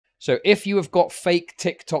So if you have got fake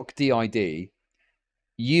TikTok DID,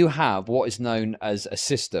 you have what is known as a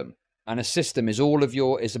system. And a system is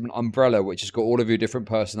is an umbrella which has got all of your different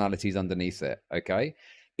personalities underneath it. Okay.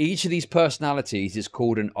 Each of these personalities is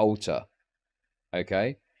called an alter.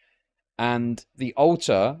 Okay. And the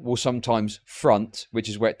alter will sometimes front, which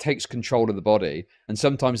is where it takes control of the body. And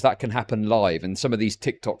sometimes that can happen live. And some of these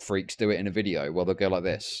TikTok freaks do it in a video where they'll go like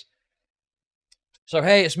this. So,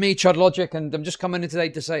 hey, it's me, Chud Logic, and I'm just coming in today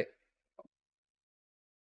to say...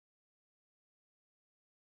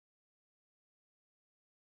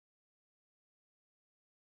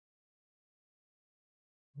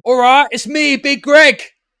 All right, it's me, Big Greg.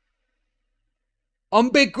 I'm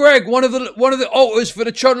Big Greg, one of the alters for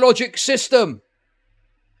the Chud Logic system.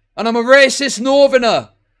 And I'm a racist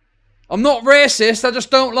northerner. I'm not racist, I just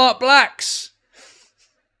don't like blacks.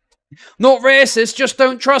 Not racist, just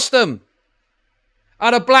don't trust them. I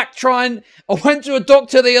had a black I went to a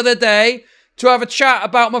doctor the other day to have a chat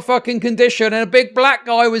about my fucking condition, and a big black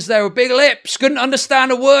guy was there with big lips. Couldn't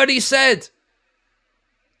understand a word he said.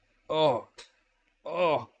 Oh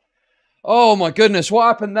my goodness, what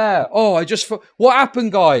happened there? What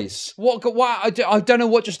happened, guys? I don't know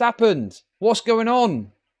what just happened. What's going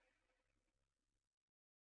on?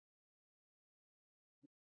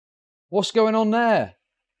 What's going on there?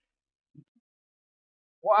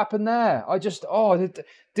 What happened there?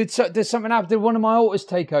 Did something happen? Did one of my alters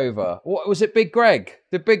take over? What was it, Big Greg?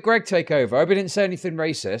 Did Big Greg take over? I hope he didn't say anything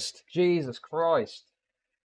racist. Jesus Christ.